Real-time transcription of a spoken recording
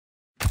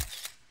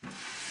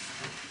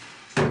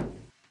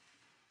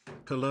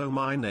Hello,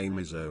 my name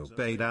is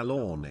Obeid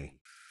Alorni.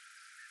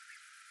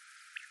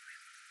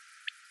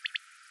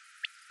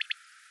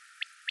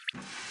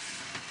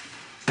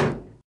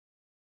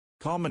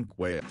 Common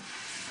quail.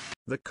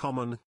 The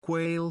common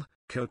quail,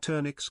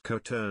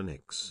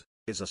 Coturnix,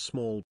 is a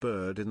small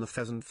bird in the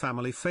pheasant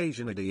family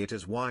Phasianidae. It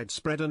is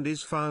widespread and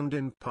is found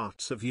in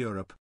parts of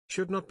Europe,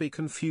 should not be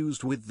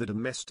confused with the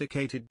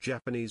domesticated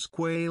Japanese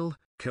quail,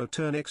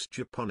 Coturnix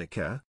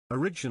japonica,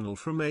 original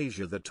from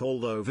Asia, that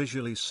although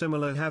visually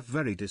similar have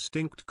very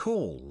distinct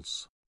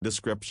calls.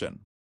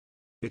 Description.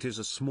 It is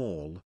a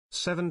small,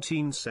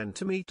 17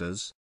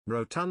 centimeters,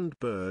 rotund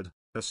bird,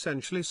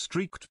 essentially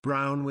streaked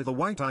brown with a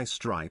white eye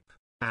stripe,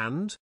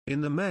 and,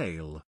 in the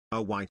male,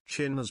 a white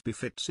chin as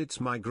befits its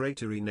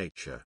migratory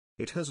nature.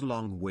 It has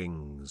long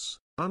wings,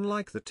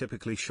 unlike the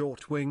typically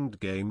short-winged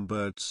game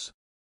birds.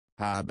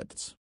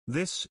 Habits.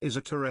 This is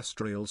a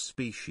terrestrial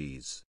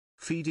species.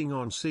 Feeding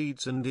on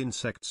seeds and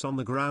insects on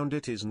the ground,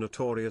 it is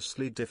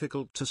notoriously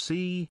difficult to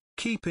see,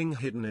 keeping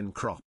hidden in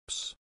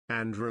crops,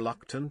 and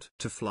reluctant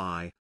to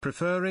fly,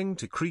 preferring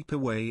to creep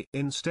away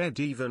instead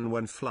even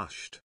when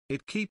flushed.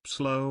 It keeps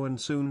low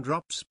and soon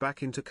drops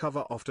back into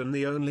cover. Often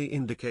the only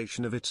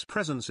indication of its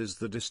presence is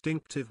the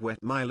distinctive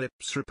wet my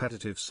lips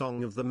repetitive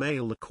song of the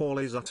male. The call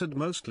is uttered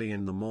mostly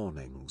in the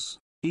mornings,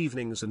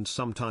 evenings and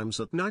sometimes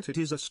at night. It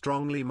is a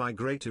strongly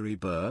migratory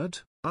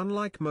bird,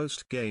 unlike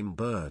most game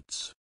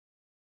birds.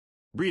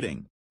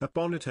 Breeding.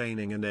 Upon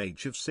attaining an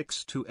age of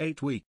 6 to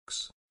 8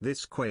 weeks,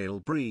 this quail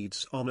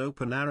breeds on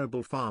open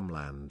arable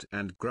farmland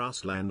and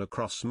grassland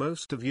across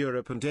most of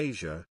Europe and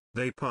Asia.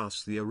 They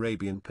pass the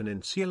Arabian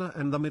Peninsula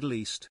and the Middle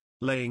East,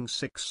 laying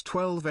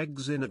 6-12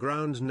 eggs in a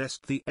ground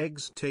nest. The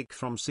eggs take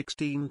from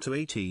 16 to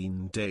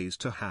 18 days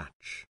to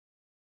hatch.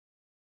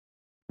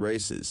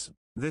 Races.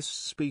 This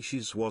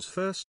species was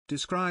first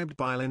described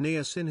by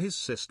Linnaeus in his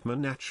Systema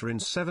Naturae in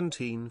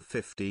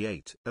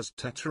 1758 as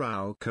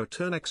Tetrao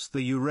Coturnix.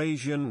 The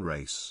Eurasian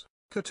race,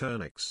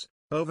 Coturnix,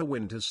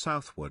 overwinters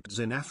southwards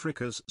in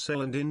Africa's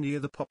Cell and India.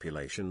 The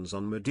populations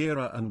on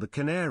Madeira and the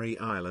Canary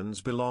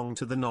Islands belong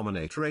to the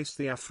nominate race.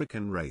 The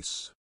African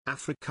race,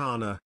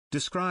 Africana,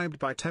 described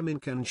by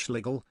Temminck and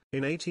Schlegel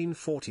in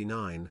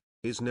 1849,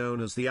 is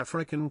known as the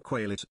African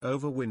quail. It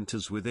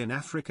overwinters within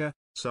Africa,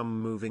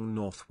 some moving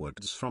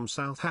northwards from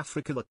South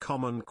Africa. The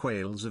common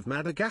quails of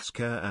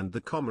Madagascar and the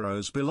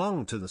Comoros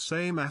belong to the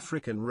same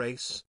African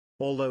race,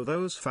 although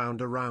those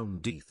found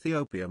around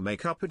Ethiopia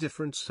make up a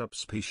different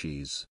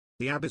subspecies.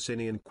 The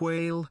Abyssinian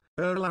quail,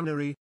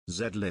 Erlaneri,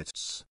 Z.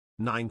 Litz,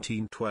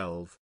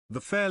 1912, the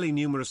fairly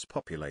numerous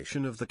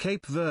population of the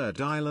Cape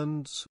Verde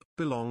Islands,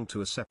 belong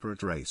to a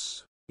separate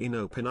race,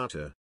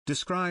 Inopinata,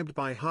 described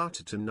by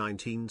Harterton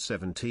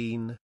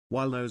 1917,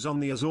 while those on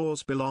the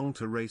Azores belong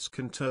to race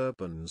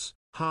Conturbans,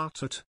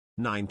 Hartert,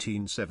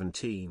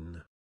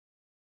 1917.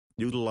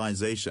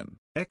 Utilization.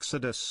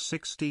 Exodus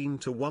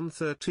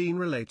 16:113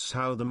 relates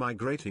how the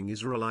migrating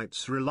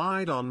Israelites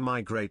relied on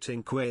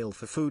migrating quail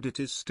for food. It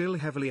is still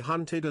heavily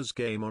hunted as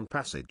game on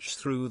passage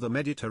through the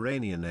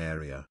Mediterranean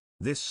area.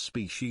 This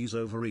species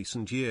over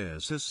recent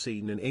years has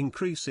seen an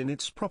increase in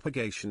its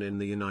propagation in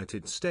the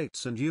United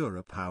States and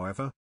Europe.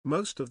 However,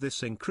 most of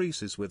this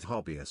increase is with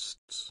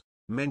hobbyists,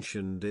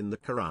 mentioned in the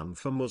Quran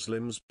for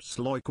Muslims.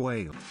 Psloy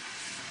quail.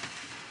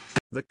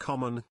 The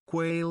common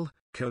quail,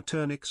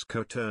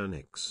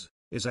 Coturnix,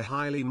 is a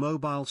highly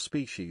mobile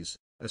species,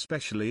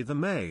 especially the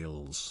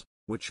males,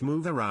 which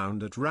move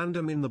around at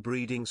random in the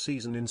breeding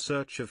season in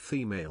search of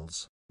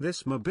females.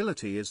 This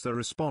mobility is the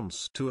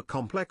response to a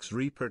complex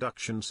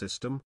reproduction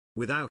system,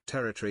 without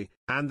territory,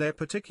 and their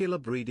particular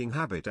breeding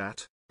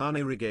habitat,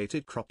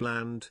 unirrigated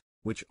cropland,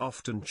 which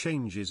often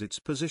changes its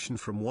position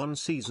from one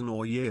season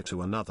or year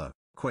to another.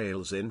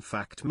 Quails in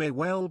fact may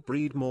well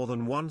breed more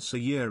than once a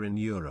year in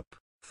Europe,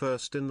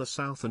 first in the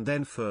south and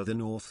then further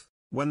north.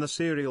 When the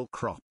cereal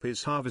crop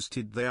is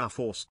harvested, they are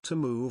forced to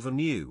move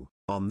anew.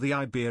 On the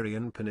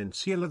Iberian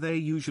Peninsula they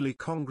usually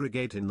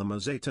congregate in the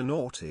Meseta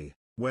Norte,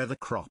 where the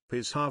crop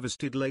is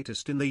harvested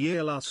latest in the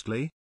year.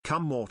 Lastly,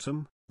 come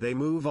autumn, they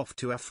move off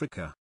to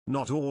Africa.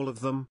 Not all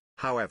of them,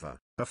 however.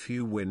 A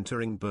few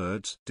wintering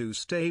birds do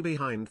stay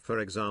behind. For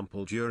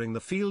example, during the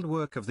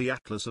fieldwork of the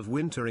Atlas of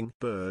Wintering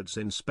Birds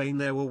in Spain,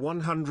 there were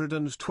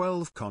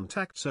 112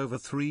 contacts over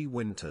 3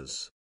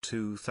 winters,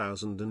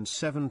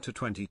 2007 to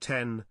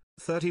 2010,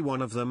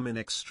 31 of them in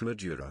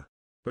Extremadura.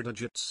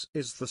 Badajoz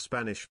is the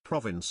Spanish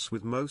province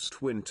with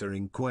most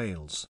wintering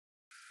quails.